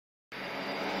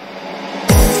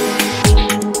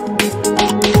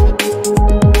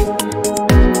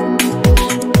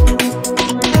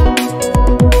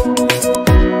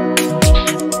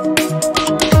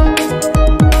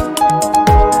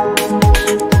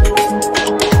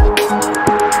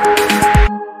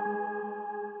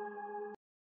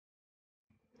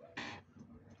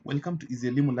Welcome to Easy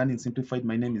Elimu Learning Simplified.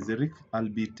 My name is Eric. I'll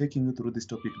be taking you through this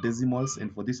topic, decimals, and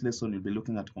for this lesson, we'll be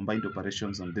looking at combined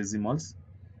operations on decimals.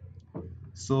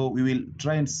 So we will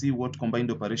try and see what combined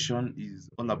operation is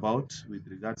all about with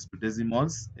regards to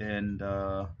decimals, and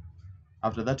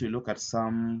after that, we'll look at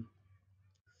some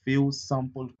few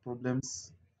sample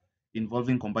problems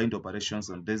involving combined operations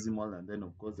on decimal, and then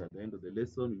of course at the end of the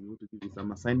lesson, we will give you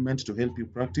some assignment to help you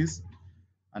practice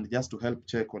and just to help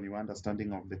check on your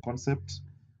understanding of the concept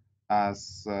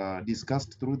as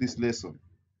discussed through this lesson.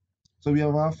 So we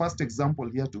have our first example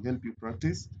here to help you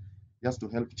practice, just to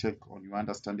help check on your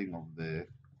understanding of the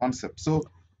concept. So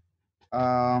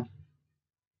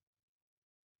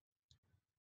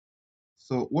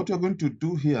what we're going to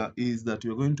do here is that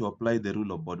we're going to apply the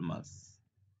rule of BODMAS.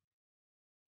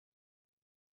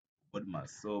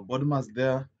 So BODMAS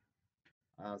there,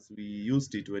 as we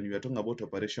used it when we were talking about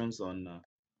operations on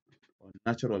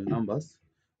natural numbers,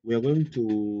 we are going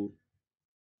to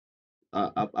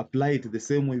apply it the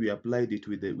same way we applied it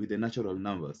with the natural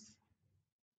numbers.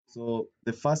 So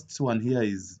the first one here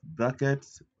is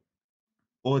brackets.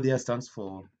 O there stands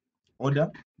for order,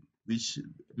 which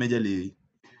majorly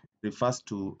refers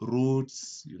to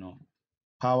roots,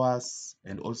 powers,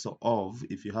 and also of.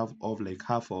 If you have of like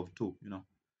half of 2,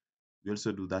 we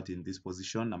also do that in this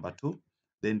position, number 2.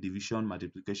 Then division,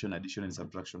 multiplication, addition, and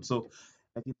subtraction. So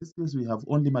like in this case, we have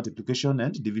only multiplication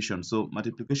and division. So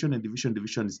multiplication and division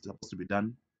is supposed to be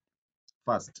done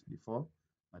first before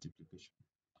multiplication.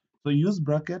 So use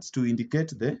brackets to indicate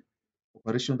the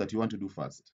operation that you want to do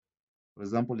first. For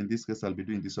example, in this case, I'll be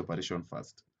doing this operation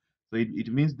first. So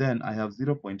it means then I have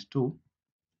 0.2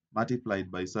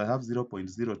 multiplied by, so I have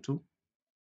 0.02,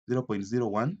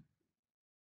 0.01,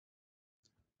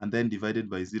 and then divided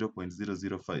by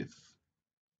 0.005.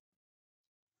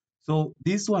 So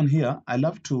this one here, I'll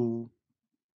have to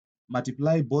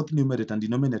multiply both numerator and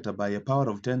denominator by a power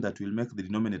of 10 that will make the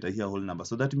denominator here a whole number.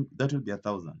 So that will be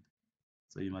 1,000.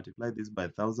 So you multiply this by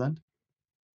 1,000,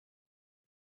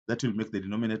 that will make the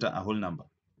denominator a whole number.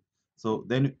 So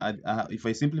then if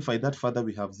I simplify that further,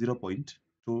 we have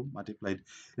 0.2 multiplied.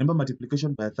 Remember,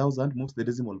 multiplication by 1,000 moves the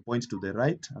decimal point to the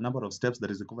right, a number of steps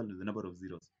that is equivalent to the number of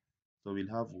zeros. So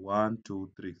we'll have 1,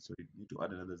 2, 3. So we need to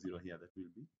add another 0 here. That will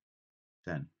be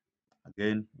 10.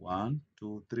 Again, 1,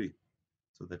 2, 3.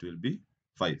 So that will be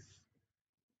 5.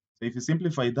 So if you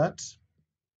simplify that,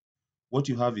 what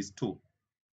you have is 2.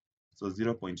 So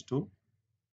 0.2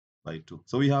 by 2.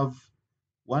 So we have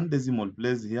one decimal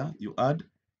place here. You add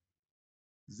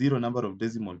 0 number of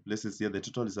decimal places here. The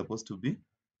total is supposed to be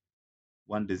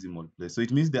 1 decimal place. So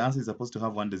it means the answer is supposed to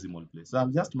have 1 decimal place. So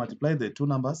I'm just multiply the two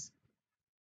numbers,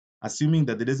 assuming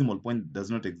that the decimal point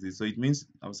does not exist. So it means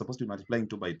I'm supposed to be multiplying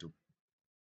 2 by 2.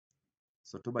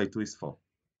 So 2 by 2 is 4.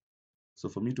 So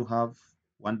for me to have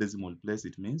 1 decimal place,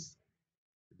 it means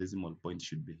the decimal point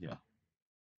should be here.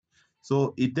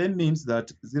 So it then means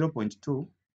that 0.2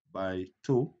 by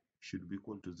 2 should be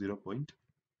equal to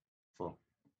 0.4.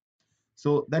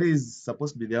 So that is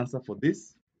supposed to be the answer for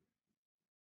this.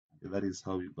 That is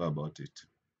how you go about it.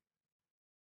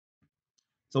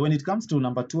 So when it comes to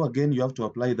number 2, again, you have to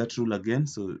apply that rule again.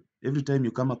 So every time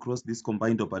you come across these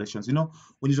combined operations,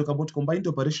 when you talk about combined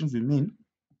operations, we mean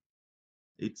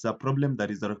it's a problem that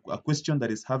is a question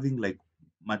that is having like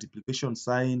multiplication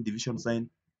sign, division sign,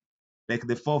 like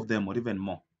the 4 of them or even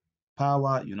more.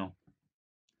 Power,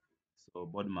 So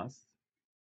BODMAS.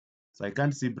 So I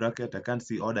can't see bracket, I can't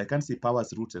see order, I can't see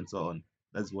powers, roots, and so on.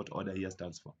 That's what order here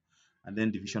stands for. And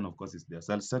then division, of course, is there.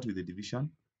 So I'll start with the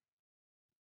division.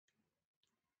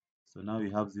 So now we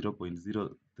have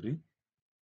 0.03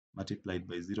 multiplied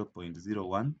by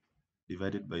 0.01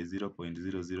 divided by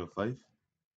 0.005,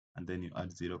 and then you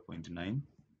add 0.982.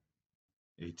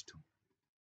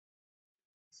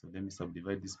 So let me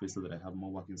subdivide this space so that I have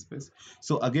more working space.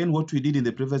 So again, what we did in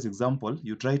the previous example,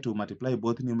 you try to multiply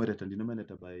both numerator and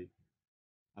denominator by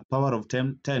a power of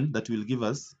 10 that will give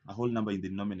us a whole number in the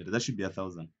denominator. That should be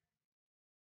 1,000.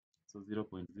 So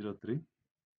 0.03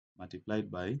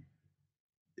 multiplied by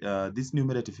this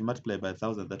numerator, if you multiply by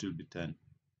 1,000, that will be 10.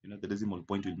 The decimal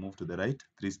point will move to the right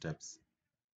 3 steps.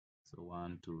 So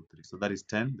 1, 2, 3. So that is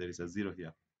 10. There is a 0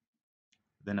 here.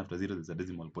 Then after 0, there's a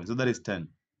decimal point. So that is 10.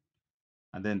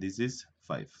 And then this is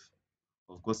 5.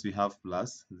 Of course, we have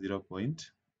plus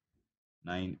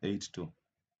 0.982.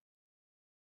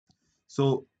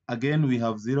 So again, we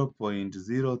have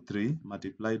 0.03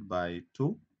 multiplied by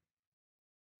 2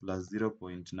 plus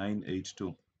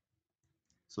 0.982.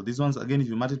 So these ones, again, if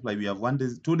you multiply, we have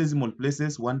two decimal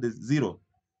places, 0.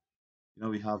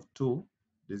 We have 2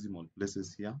 decimal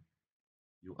places here.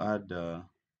 You add,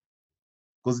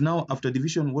 because now after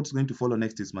division, what's going to follow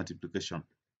next is multiplication.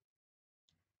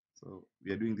 So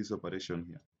we are doing this operation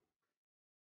here.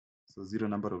 So 0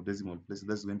 number of decimal places,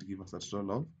 that's going to give us a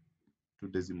total of 2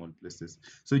 decimal places.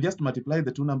 So you just multiply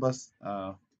the two numbers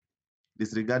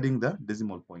disregarding the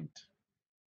decimal point.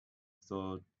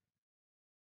 So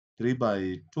 3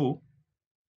 by 2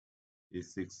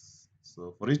 is 6.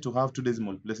 So for it to have 2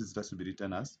 decimal places, it has to be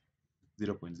written as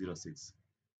 0.06.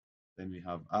 Then we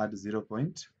have add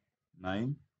 0.982.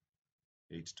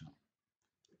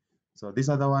 So this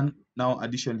other one, now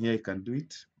addition here, I can do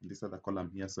it in this other column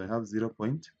here. So I have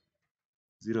 0.06.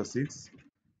 So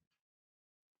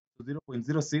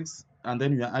 0.06, and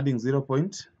then we are adding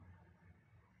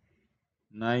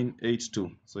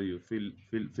 0.982. So you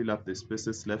fill up the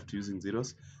spaces left using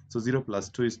zeros. So 0 plus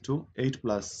 2 is 2. 8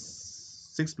 plus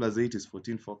 6 plus 8 is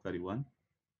 14. 4 carry 1.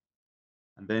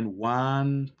 And then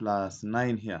 1 plus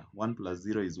 9 here. 1 plus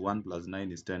 0 is 1 plus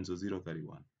 9 is 10. So 0 carry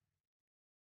 1.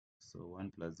 So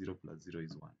 1 plus 0 plus 0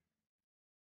 is 1.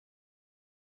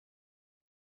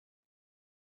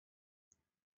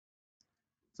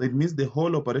 So it means the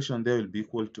whole operation there will be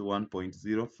equal to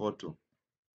 1.042.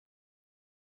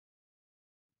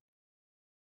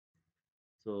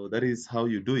 So that is how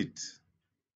you do it.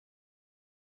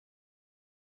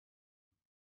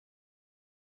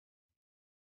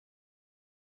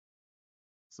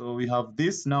 So we have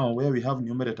this now where we have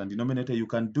numerator and denominator. You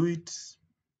can do it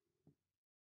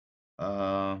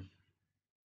where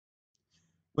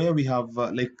we have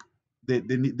like the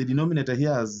denominator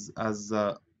here has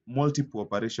multiple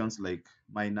operations like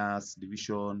minus,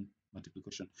 division,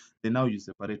 multiplication. Then now you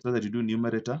separate so that you do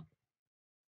numerator.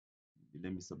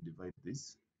 Let me subdivide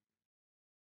this.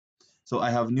 So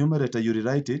I have numerator, you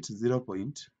rewrite it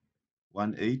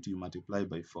 0.18, you multiply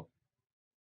by 4.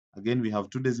 Again, we have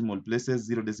 2 decimal places,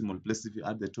 0 decimal places. If you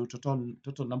add the two,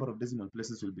 total number of decimal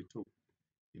places will be 2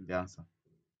 in the answer.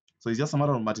 So it's just a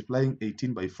matter of multiplying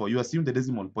 18 by 4. You assume the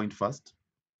decimal point first.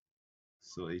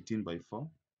 So 18 by 4.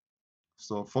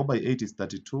 So 4 by 8 is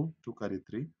 32, 2 carry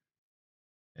 3.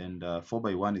 And 4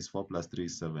 by 1 is 4 plus 3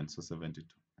 is 7, so 72.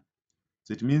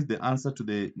 So it means the answer to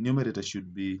the numerator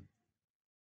should be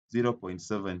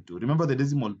 0.72. Remember the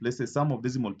decimal places, sum of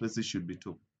decimal places should be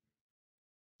 2.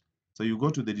 So you go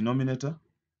to the denominator.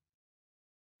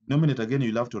 Denominator again,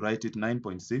 you'll have to write it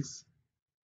 9.6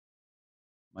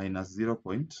 minus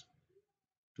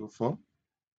 0.24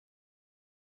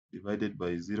 divided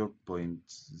by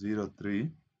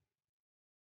 0.03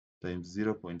 times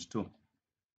 0.2.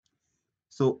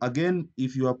 So again,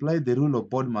 if you apply the rule of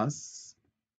BODMAS,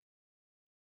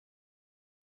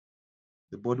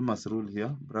 the BODMAS rule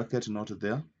here, bracket not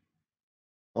there,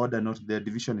 order not there,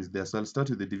 division is there. So I'll start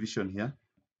with the division here.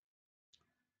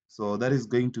 So that is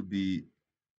going to be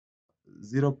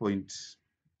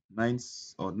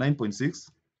 0.9 or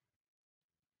 9.6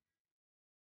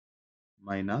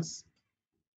 minus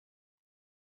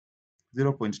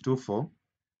 0.24,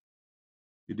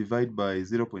 you divide by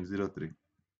 0.03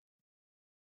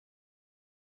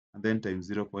 and then times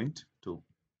 0.2.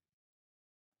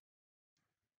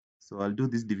 So I'll do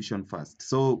this division first.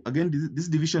 So again, this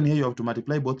division here, you have to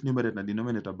multiply both numerator and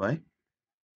denominator by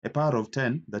a power of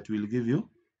 10 that will give you,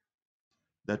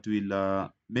 that will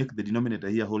make the denominator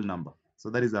here whole number. So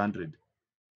that is 100.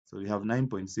 So we have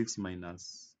 9.6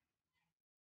 minus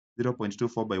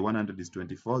 0.24 by 100 is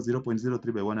 24.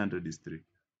 0.03 by 100 is 3.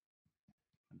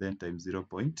 And then times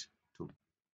 0.2.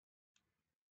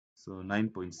 So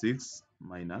 9.6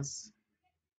 minus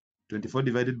 24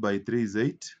 divided by 3 is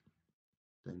 8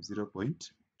 times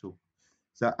 0.2.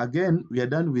 So again, we are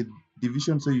done with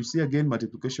division. So you see again,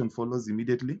 multiplication follows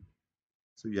immediately.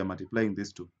 So we are multiplying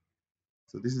these two.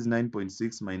 So this is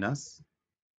 9.6 minus,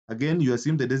 again, you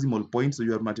assume the decimal point. So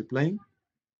you are multiplying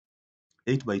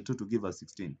 8 by 2 to give us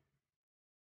 16.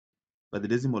 But the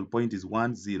decimal point is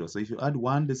 1, 0. So if you add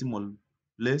one decimal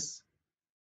place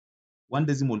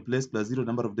plus 0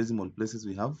 number of decimal places,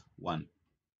 we have 1.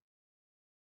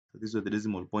 So this is where the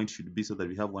decimal point should be so that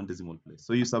we have 1 decimal place.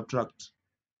 So you subtract.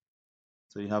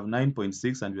 So you have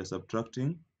 9.6 and we are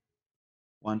subtracting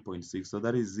 1.6. So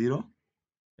that is 0.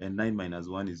 And 9 minus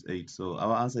 1 is 8. So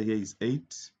our answer here is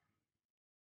 8.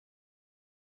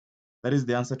 That is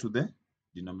the answer to the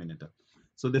denominator.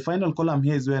 So the final column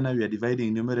here is where now we are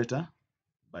dividing numerator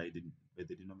by the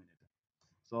denominator.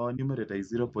 So our numerator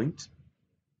is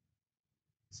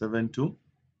 0.72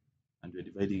 and we are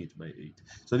dividing it by 8.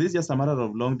 So this is just a matter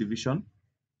of long division.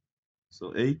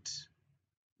 So 8,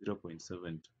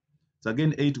 0.72. So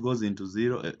again, 8 goes into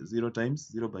 0, 0 times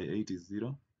 0 by 8 is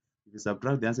 0. If you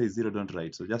subtract, the answer is 0, don't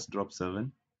write. So just drop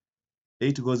 7.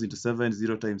 8 goes into 7,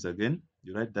 0 times again.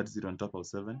 You write that 0 on top of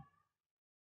 7.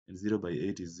 And 0 by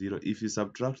 8 is 0. If you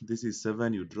subtract, this is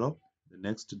 7, you drop. The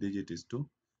next digit is 2.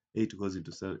 8 goes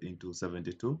into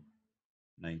 72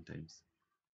 9 times.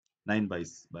 9 by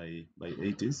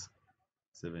 8 is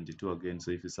 72 again.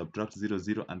 So if you subtract 0,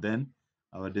 0, and then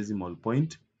our decimal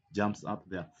point jumps up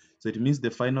there. So it means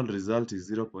the final result is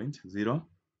 0.009.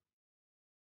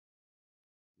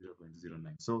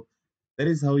 So that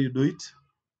is how you do it.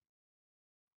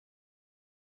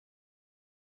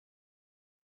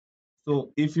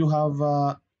 So if you have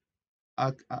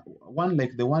one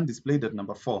like the one displayed at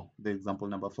number 4, the example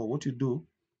number 4, what you do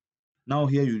now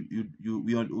here,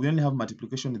 we only have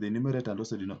multiplication in the numerator, and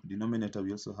also denominator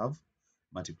we also have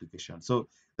multiplication. So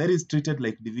that is treated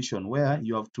like division, where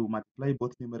you have to multiply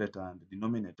both numerator and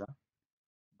denominator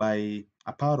by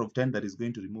a power of 10 that is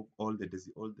going to remove all the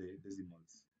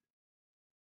decimals,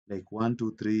 like 1,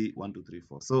 2, 3, 1, 2, 3,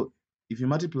 4. So if you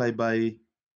multiply by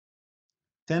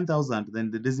 10,000,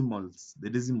 then the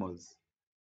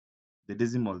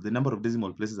number of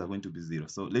decimal places are going to be 0.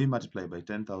 So let me multiply by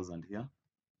 10,000 here,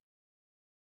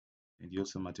 and you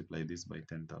also multiply this by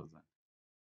 10,000.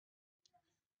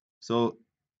 So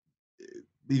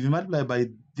if you multiply by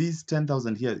this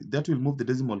 10,000 here, that will move the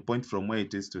decimal point from where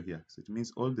it is to here. So it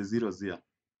means all the zeros here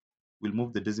will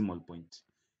move the decimal point.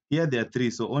 Here there are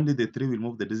 3, so only the 3 will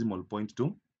move the decimal point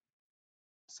to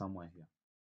somewhere here.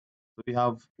 So we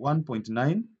have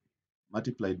 1.9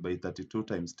 multiplied by 32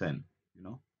 times 10,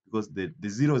 because the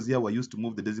zeros here were used to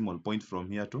move the decimal point from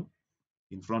here to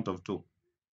in front of 2.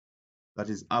 That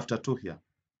is after 2 here,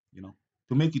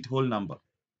 to make it whole number.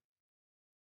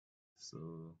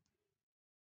 So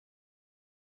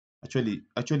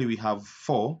actually we have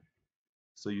 4.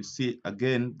 So you see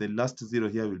again, the last 0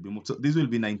 here will be moved. So this will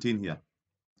be 19 here.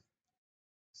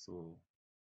 So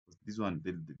this one,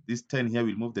 this 10 here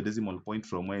will move the decimal point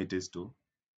from where it is to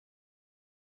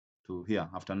here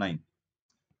after 9.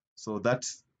 So that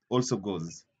also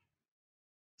goes.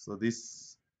 So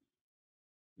this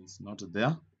is not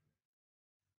there.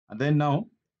 And then now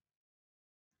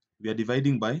we are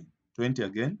dividing by 20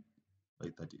 again by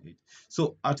 38.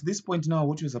 So at this point now,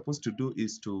 what you're supposed to do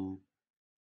is to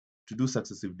do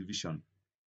successive division.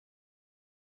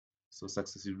 So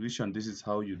successive division, this is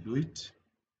how you do it.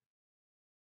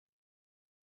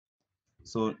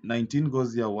 So 19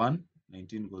 goes here 1,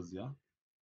 19 goes here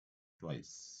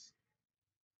twice.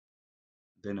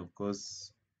 Then of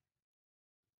course,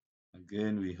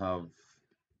 again we have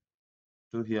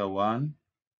 2 here 1,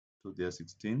 2 there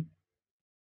 16.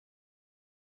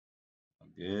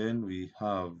 Again we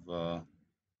have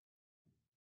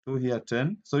 2 here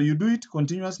 10. So you do it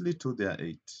continuously. 2 there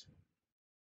 8.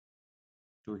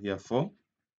 2 here 4.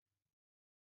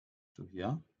 2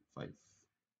 here 5.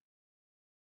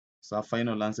 So our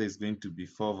final answer is going to be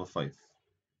 4/5.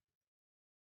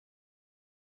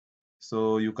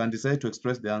 So you can decide to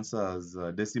express the answer as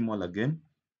decimal again.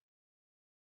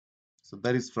 So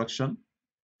that is fraction,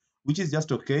 which is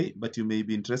just okay, but you may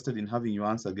be interested in having your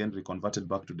answer again reconverted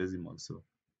back to decimal. So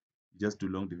just do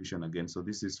long division again. So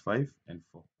this is 5 and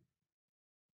 4.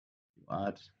 You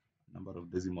add number of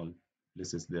decimal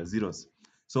places, there are zeros.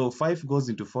 So 5 goes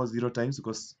into 4 0 times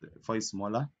because 4 is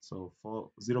smaller. So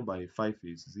 0 by 5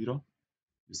 is 0.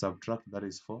 You subtract, that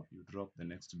is 4. You drop the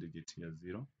next digit here,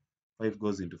 0. 5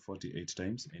 goes into 48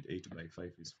 times, and 8 by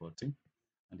 5 is 40.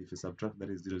 And if you subtract, that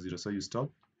is 0, 0. So you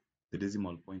stop, the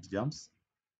decimal point jumps,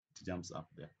 it jumps up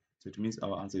there. So it means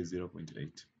our answer is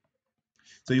 0.8.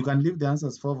 So you can leave the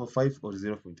answers 4/5 or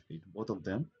 0.8. Both of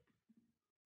them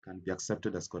can be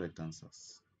accepted as correct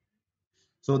answers.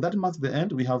 So that marks the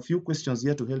end. We have a few questions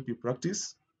here to help you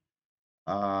practice.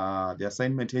 The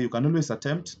assignment here, you can always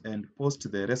attempt and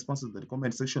post the responses in the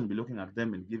comment section, be looking at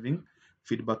them and giving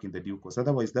feedback in the due course.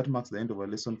 Otherwise, that marks the end of our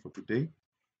lesson for today.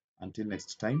 Until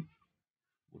next time,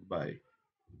 goodbye.